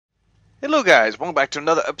Hello guys, welcome back to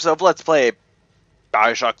another episode of Let's Play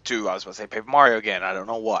Bioshock 2. I was about to say Paper Mario again, I don't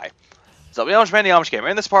know why. So, the Amish Man, the Amish Gamer.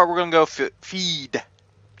 In this part, we're going to go feed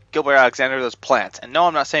Gilbert Alexander those plants. And no,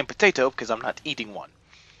 I'm not saying potato, because I'm not eating one.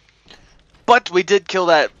 But we did kill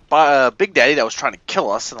that Big Daddy that was trying to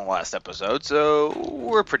kill us in the last episode, so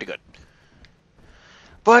we're pretty good.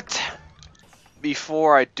 But,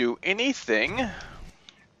 before I do anything...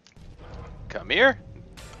 Come here.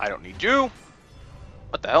 I don't need you.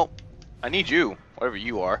 What the hell? I need you, whatever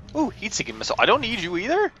you are. Ooh, heat-seeking missile. I don't need you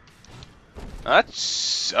either? That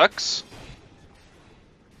sucks.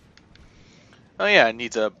 Oh yeah, I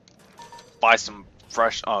need to buy some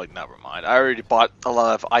fresh... Oh, never mind. I already bought a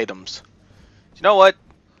lot of items. You know what?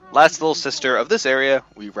 Last little sister of this area,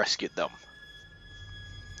 we rescued them.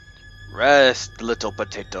 Rest, little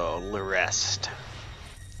potato, rest.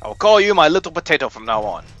 I will call you my little potato from now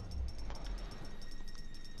on.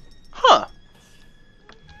 Huh.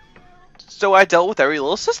 So I dealt with every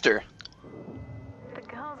little sister. The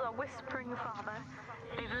girls are whispering, Father.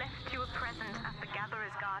 They've left you a present at the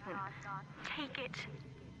Gatherer's Garden. Take it.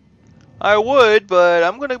 I would, but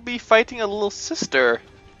I'm gonna be fighting a little sister.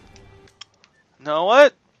 Know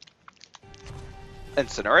what?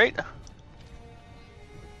 Incinerate.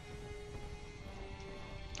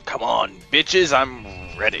 Come on, bitches,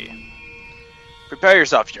 I'm ready. Prepare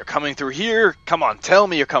yourself, you're coming through here. Come on, tell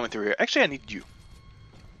me you're coming through here. Actually, I need you.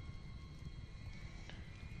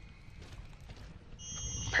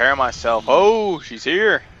 Prepare myself. Oh, she's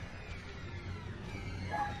here.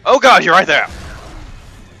 Oh god, you're right there.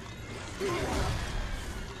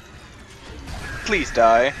 Please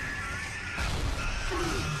die.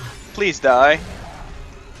 Please die.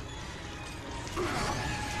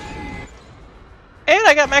 And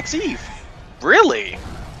I got Max Eve. Really? I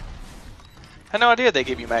had no idea they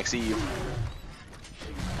gave you Max Eve.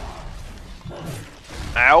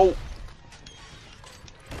 Ow.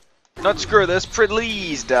 Not screw this,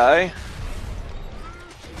 please die.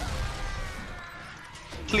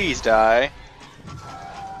 Please die.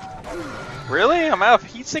 Really? I'm out of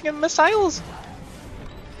heat-seeking missiles?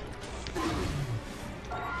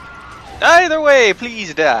 Either way,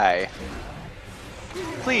 please die.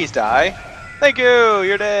 Please die. Thank you,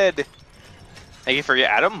 you're dead. Thank you for your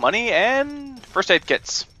Atom, money, and first aid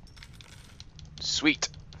kits. Sweet.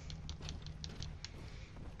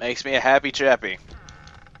 Makes me a happy chappy.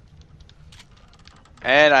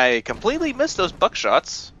 And I completely missed those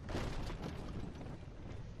buckshots.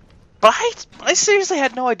 But I seriously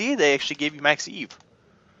had no idea they actually gave you Max Eve.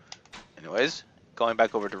 Anyways, going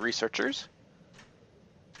back over to researchers.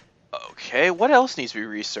 Okay, what else needs to be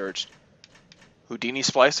researched? Houdini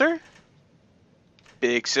Splicer?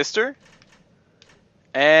 Big Sister?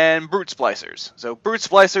 And Brute Splicers. So Brute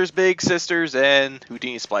Splicers, Big Sisters, and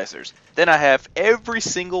Houdini Splicers. Then I have every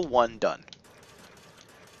single one done.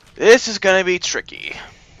 This is gonna be tricky.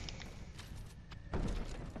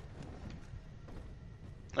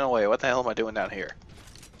 No way, what the hell am I doing down here?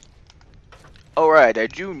 Alright, I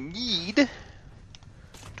do need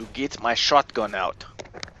to get my shotgun out.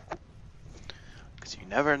 Because you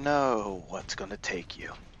never know what's gonna take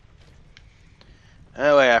you.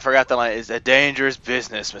 Anyway, I forgot the line. It's a dangerous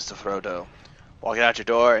business, Mr. Frodo. Walking out your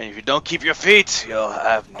door, and if you don't keep your feet, you'll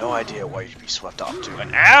have no idea where you'll be swept off to.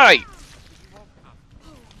 And ow!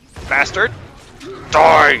 Bastard!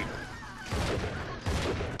 Die!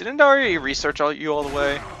 Didn't I already research you all the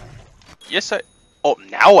way? Yes, I... Oh,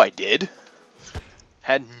 now I did.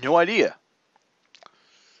 Had no idea.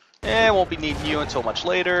 And won't be needing you until much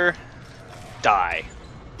later. Die.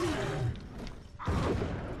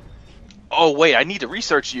 Oh, wait, I need to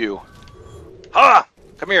research you. Ha!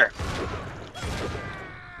 Come here.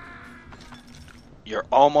 You're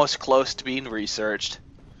almost close to being researched.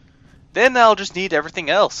 Then I'll just need everything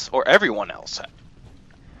else, or everyone else.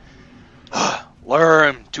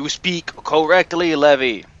 Learn to speak correctly,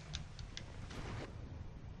 Levy.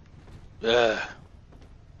 Ugh.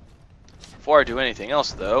 Before I do anything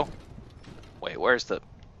else, though... Wait, where's the...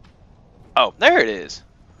 Oh, there it is.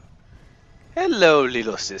 Hello,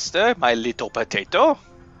 little sister, my little potato.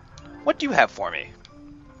 What do you have for me?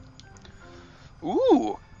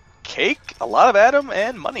 Ooh, cake, a lot of Atom,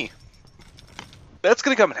 and money. That's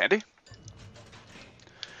gonna come in handy.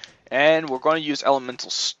 And we're going to use Elemental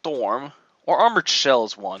Storm, or Armored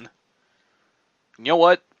Shells one. You know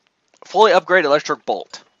what? Fully upgrade Electric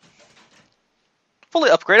Bolt. Fully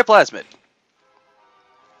upgraded Plasmid.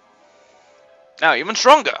 Now even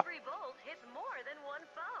stronger. Every bolt hits more than one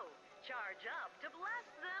foe. Charge up to blast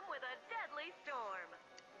them with a deadly storm.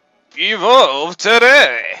 Evolve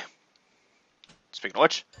today. Speaking of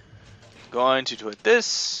which, going to do it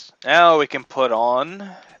this. Now we can put on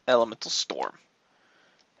Elemental Storm.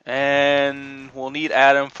 And we'll need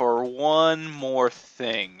Adam for one more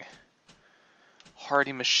thing.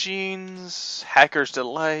 Hardy Machines, Hacker's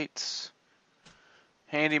Delight,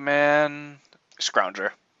 Handyman,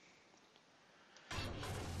 Scrounger.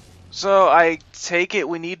 So I take it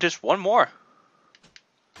we need just one more.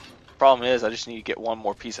 Problem is, I just need to get one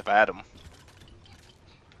more piece of Adam.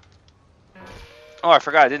 Oh, I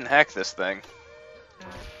forgot I didn't hack this thing.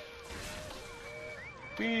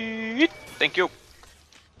 Thank you.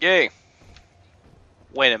 Yay.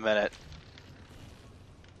 Wait a minute.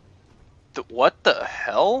 What the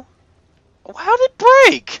hell? How did it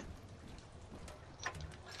break?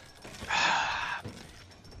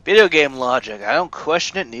 Video game logic. I don't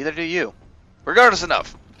question it, neither do you. Regardless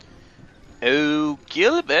enough. Oh,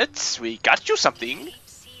 Gilbert, we got you something.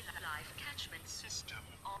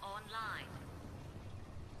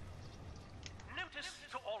 Notice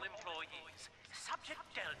to all employees, Subject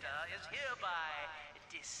Delta is hereby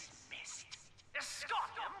dismissed. Escort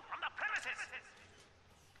them from the premises.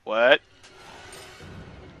 What?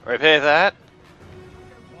 Repeat that?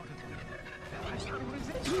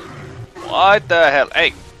 What the hell?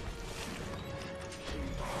 Hey!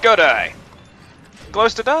 Go die!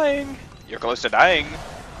 Close to dying! You're close to dying.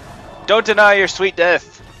 Don't deny your sweet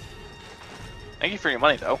death. Thank you for your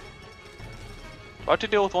money, though. About to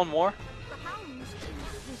deal with one more?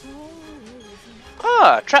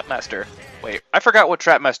 Ah, Trapmaster. Wait, I forgot what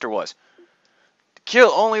Trapmaster was. Kill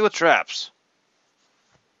only with traps.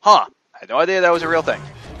 Huh. I had no idea that was a real thing.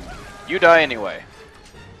 You die anyway.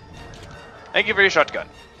 Thank you for your shotgun.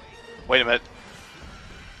 Wait a minute.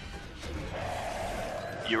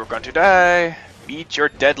 You are going to die. Meet your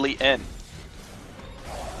deadly end.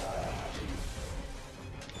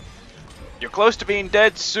 You're close to being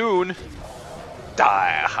dead soon.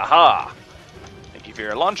 Die. Haha. Thank you for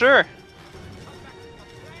your launcher.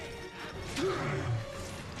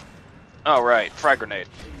 Alright, frag grenade.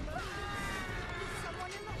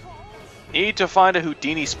 Need to find a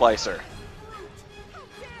Houdini splicer.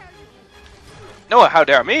 No, how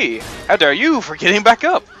dare me? How dare you for getting back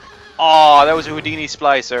up? Aw, that was a Houdini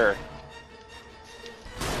splicer.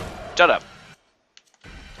 Shut up. You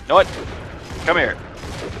know what? Come here.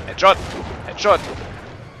 Headshot. Headshot.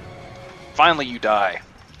 Finally you die.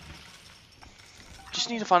 Just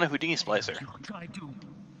need to find a Houdini splicer. You tried to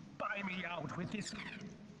buy me out with this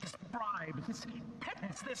bribe, this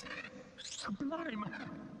penance, this sublime.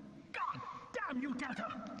 God damn you, Delta!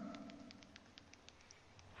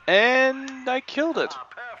 And I killed it. Ah,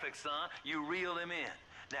 perfect, son. You reeled him in.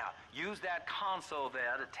 Now, use that console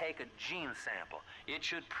there to take a gene sample. It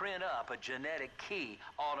should print up a genetic key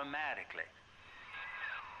automatically.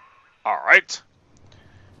 Alright.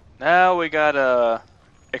 Now we gotta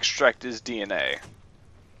extract his DNA.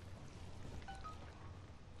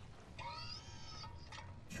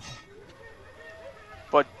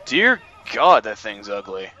 But dear God, that thing's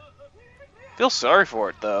ugly. Feel sorry for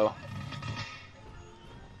it though.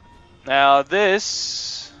 Now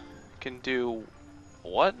this can do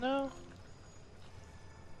what now?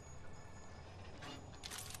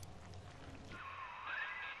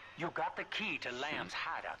 You got the key to Lamb's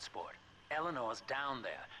hideout, sport. Eleanor's down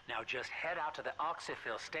there. Now just head out to the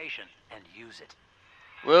oxyfill station and use it.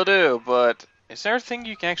 Will do, but is there a thing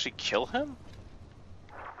you can actually kill him?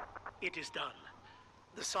 It is done.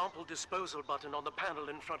 The sample disposal button on the panel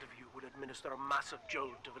in front of you will administer a massive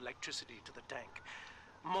jolt of electricity to the tank.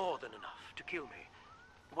 More than enough to kill me.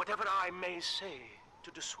 Whatever I may say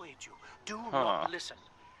to dissuade you, do not listen.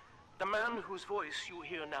 The man whose voice you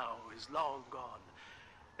hear now is long gone.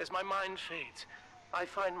 As my mind fades, I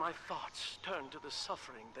find my thoughts turn to the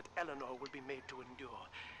suffering that Eleanor will be made to endure,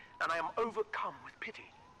 and I am overcome with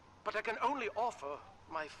pity. But I can only offer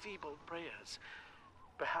my feeble prayers.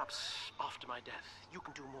 Perhaps after my death, you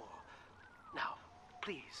can do more. Now,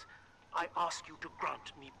 please, I ask you to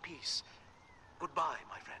grant me peace. Goodbye,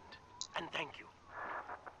 my friend, and thank you.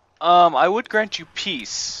 I would grant you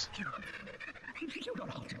peace. You don't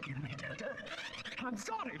have to kill me, Delta. I'm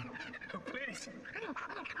sorry. Please,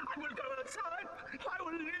 I will go outside. I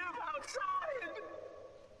will live outside.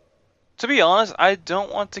 To be honest, I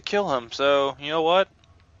don't want to kill him, so you know what?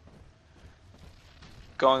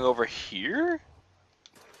 Going over here?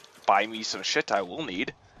 Buy me some shit I will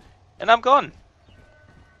need, and I'm gone.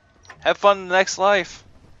 Have fun in the next life.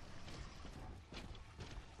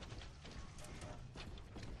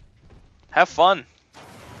 Have fun.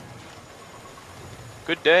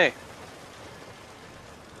 Good day.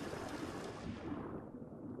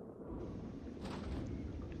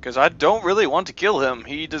 Because I don't really want to kill him.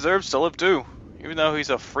 He deserves to live too, even though he's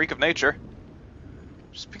a freak of nature.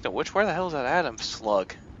 Speaking of which, where the hell is that Adam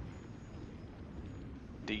slug?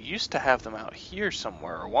 They used to have them out here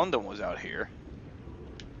somewhere, or one of them was out here.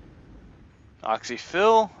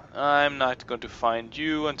 Oxyphil, I'm not going to find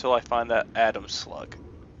you until I find that Atom Slug.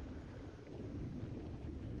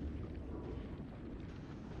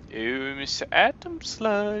 Oh, Mr. Atom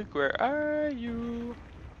Slug, where are you?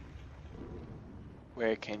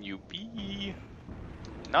 Where can you be?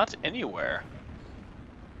 Not anywhere.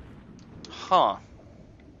 Huh.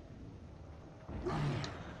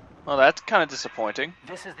 Well, that's kind of disappointing.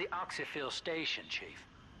 This is the Oxyphil station, Chief.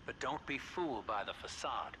 But don't be fooled by the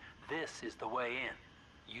facade. This is the way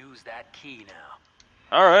in. Use that key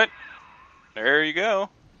now. Alright. There you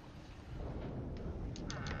go.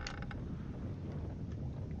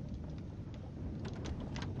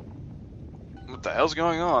 What the hell's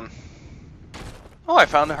going on? Oh, I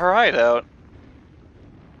found her hideout.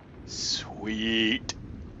 Sweet.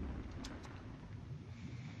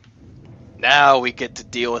 Now we get to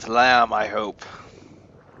deal with Lamb, I hope.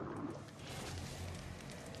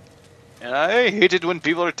 And I hate it when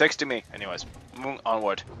people are texting me. Anyways, moving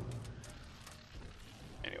onward.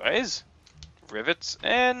 Anyways, rivets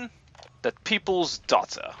and the people's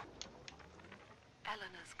daughter.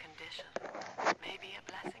 Eleanor's condition may be a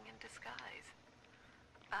blessing in disguise.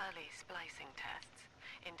 Early splicing tests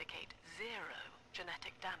indicate 0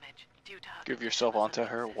 genetic damage due to her. Give yourself onto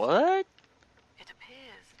her. What? It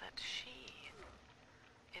appears that she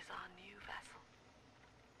is our new vessel.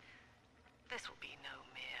 This will be no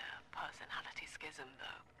mere personality schism,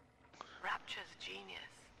 though. Rapture's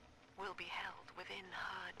genius will be held within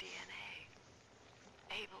her DNA,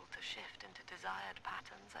 able to shift into desired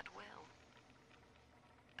patterns at will.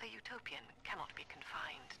 A utopian cannot be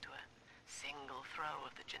confined to a single throw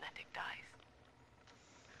of the genetic dice.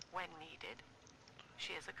 When needed,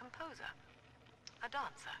 she is a composer, a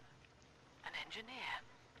dancer, an engineer.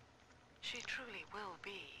 She truly will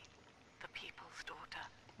be the people's daughter.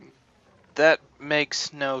 That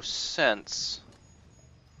makes no sense.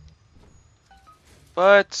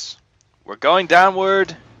 But we're going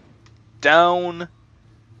downward, down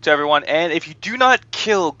to everyone, and if you do not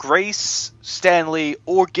kill Grace, Stanley,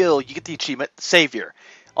 or Gil, you get the achievement Savior.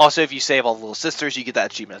 Also, if you save all the little sisters, you get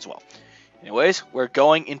that achievement as well. Anyways, we're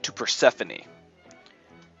going into Persephone.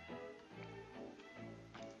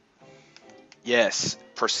 Yes,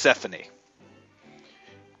 Persephone.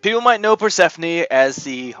 People might know Persephone as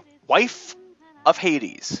the wife of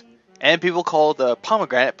Hades, and people call the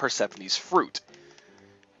pomegranate Persephone's fruit.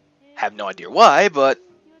 Have no idea why, but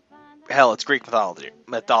hell, it's Greek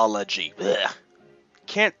mythology. Ugh.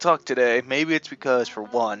 Can't talk today. Maybe it's because, for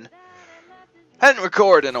one, hadn't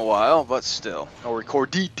recorded in a while, but still, or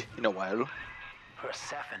recorded in a while.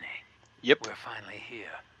 Persephone. Yep. We're finally here.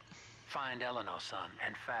 Find Eleanor, son,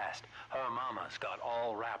 and fast. Her mama's got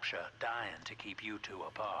all Rapture dying to keep you two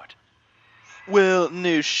apart. Well,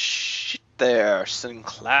 no shit there,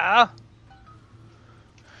 Sinclair.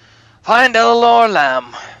 Find Eleanor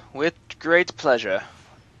Lamb with great pleasure.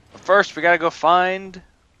 But first, we gotta go find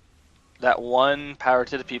that one Power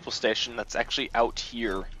to the People station that's actually out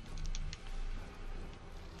here.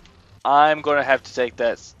 I'm gonna have to take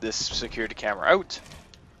this security camera out.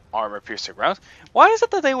 Armor-piercing rounds. Why is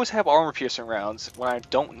it that they always have armor-piercing rounds when I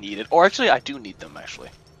don't need it? Or actually, I do need them, actually.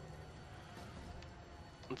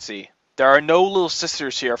 Let's see. There are no little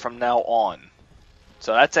sisters here from now on.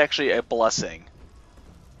 So that's actually a blessing.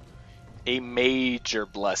 A major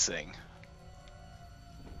blessing.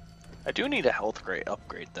 I do need a health grade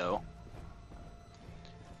upgrade, though.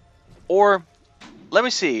 Or, let me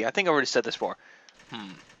see. I think I already said this before.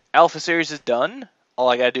 Alpha series is done. All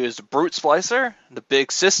I gotta do is the Brute Splicer, the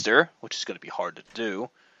Big Sister, which is gonna be hard to do,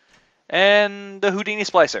 and the Houdini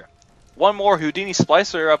Splicer. One more Houdini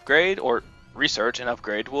Splicer upgrade, or research and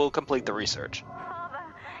upgrade, will complete the research. Father,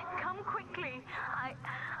 come quickly.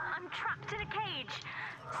 I'm trapped in a cage.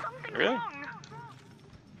 Something's Really? wrong.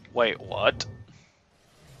 Wait, what?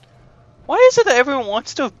 Why is it that everyone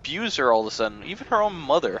wants to abuse her all of a sudden, even her own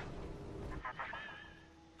mother?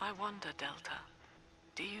 I wonder, Delta,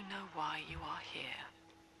 do you know why you are here?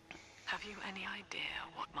 Have you any idea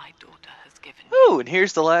what my daughter has given you? Oh, and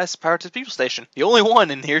here's the last Power to the People station. The only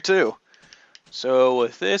one in here, too. So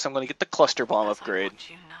with this, I'm going to get the cluster bomb As upgrade. I watch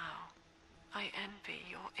you now, I envy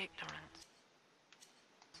your ignorance.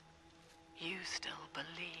 You still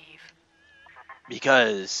believe.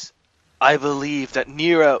 Because I believe that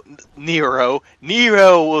Nero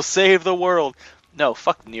will save the world. No,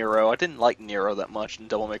 fuck Nero. I didn't like Nero that much in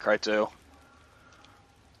Devil May Cry 2.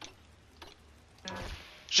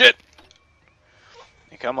 Shit!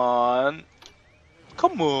 Hey, come on.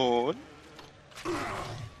 Come on.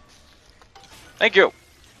 Thank you.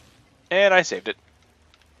 And I saved it.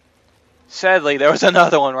 sadly, there was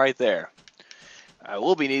another one right there. I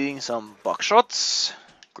will be needing some buckshots,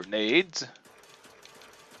 grenades.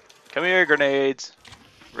 Come here, grenades.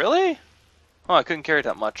 Really? Oh, I couldn't carry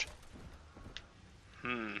that much.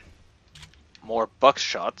 More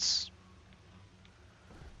buckshots.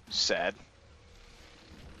 Sad.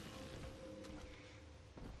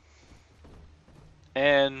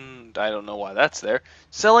 And I don't know why that's there.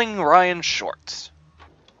 Selling Ryan shorts.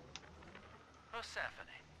 Persephone,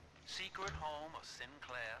 secret home of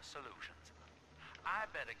Sinclair Solutions. I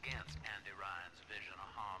bet against Andy Ryan's vision of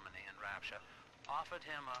harmony and rapture. Offered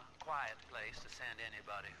him a quiet place to send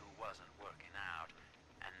anybody who wasn't working out.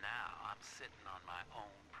 And now I'm sitting on my own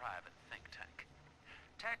private think tank.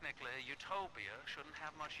 Technically, Utopia shouldn't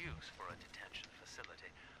have much use for a detention facility.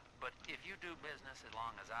 But if you do business as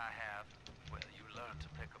long as I have, well, you learn to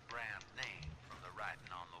pick a brand name from the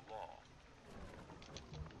writing on the wall.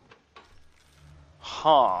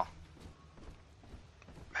 Huh.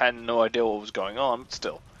 Had no idea what was going on, but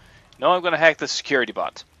still. No, I'm gonna hack the security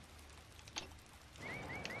bot.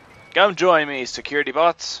 Come join me, security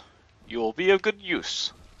bots. You will be of good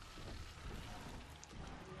use.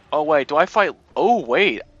 Oh wait, do I fight? Oh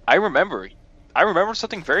wait, I remember. I remember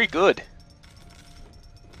something very good.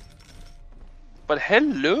 But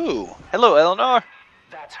hello. Hello, Eleanor.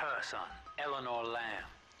 That's her, son, Eleanor Lamb.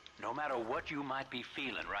 No matter what you might be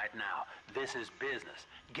feeling right now, this is business.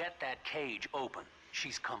 Get that cage open.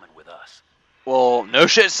 She's coming with us. Well, no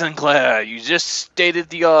shit, Sinclair. You just stated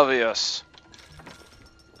the obvious.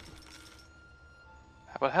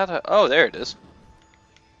 But how to... Oh, there it is.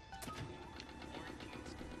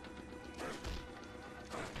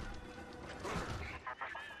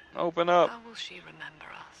 Open up. How will she remember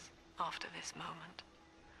us after this moment?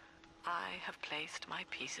 I have placed my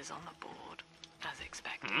pieces on the board, as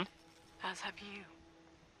expected. As have you.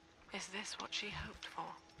 Is this what she hoped for?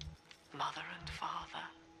 Mother and father,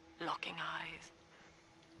 locking eyes.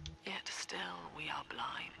 Yet still we are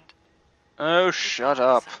blind. Oh, shut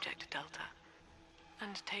Goodbye, up. Subject Delta.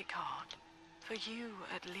 And take heart, for you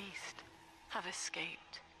at least have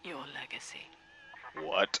escaped your legacy.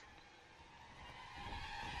 What?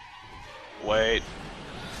 Wait.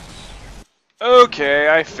 Okay,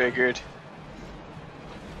 I figured.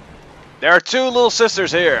 There are two little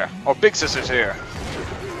sisters here, or big sisters here.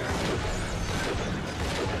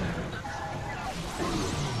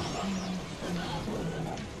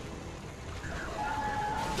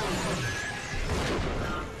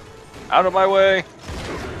 Out of my way.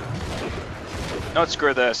 No,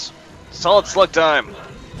 screw this. Solid slug time.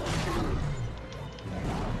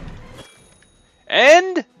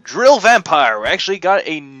 And Drill Vampire. We actually got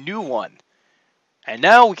a new one. And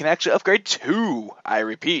now we can actually upgrade 2. I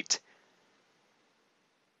repeat.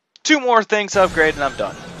 2 more things to upgrade and I'm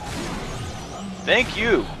done. Thank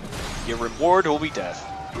you. Your reward will be death.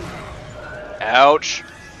 Ouch.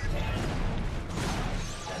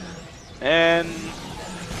 And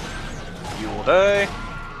you will die.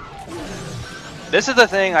 This is the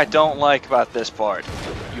thing I don't like about this part.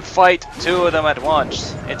 You fight 2 of them at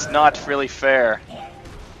once. It's not really fair.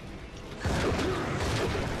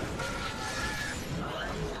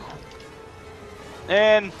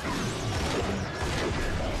 And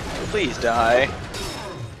please die.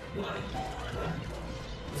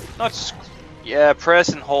 Not yeah, press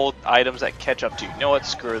and hold items that catch up to you. You know what?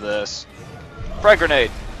 Screw this. Frag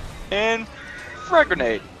grenade. And frag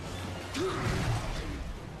grenade.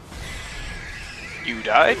 You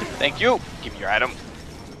died. Thank you. Give me your item.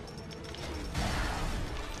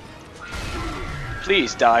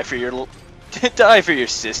 Please die for your die for your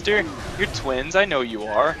sister. You're twins. I know you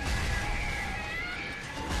are.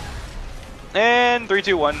 And 3,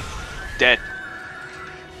 2, 1. Dead.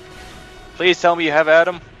 Please tell me you have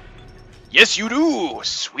Adam. Yes, you do.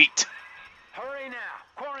 Sweet. Hurry now.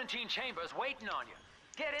 Quarantine chamber's waiting on you.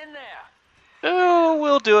 Get in there. Oh,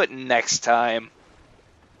 we'll do it next time.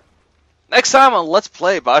 Next time on Let's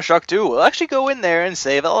Play Bioshock 2, we'll actually go in there and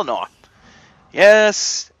save Eleanor.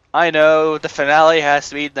 Yes, I know, the finale has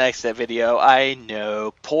to be the next video. I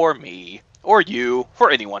know, poor me. Or you,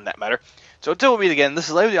 or anyone that matter. So until we meet again, this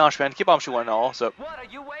is Lady Onshman. Keep on shooting all. So What are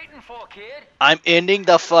you waiting for, kid? I'm ending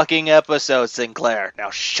the fucking episode, Sinclair. Now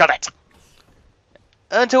shut it.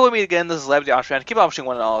 Until we meet again, this is Lady Onshman. Keep on shooting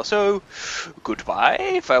one and all. So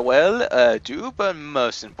goodbye, farewell, adieu, but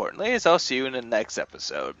most importantly is I'll see you in the next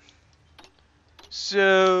episode. So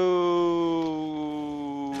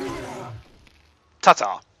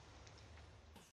ta-ta.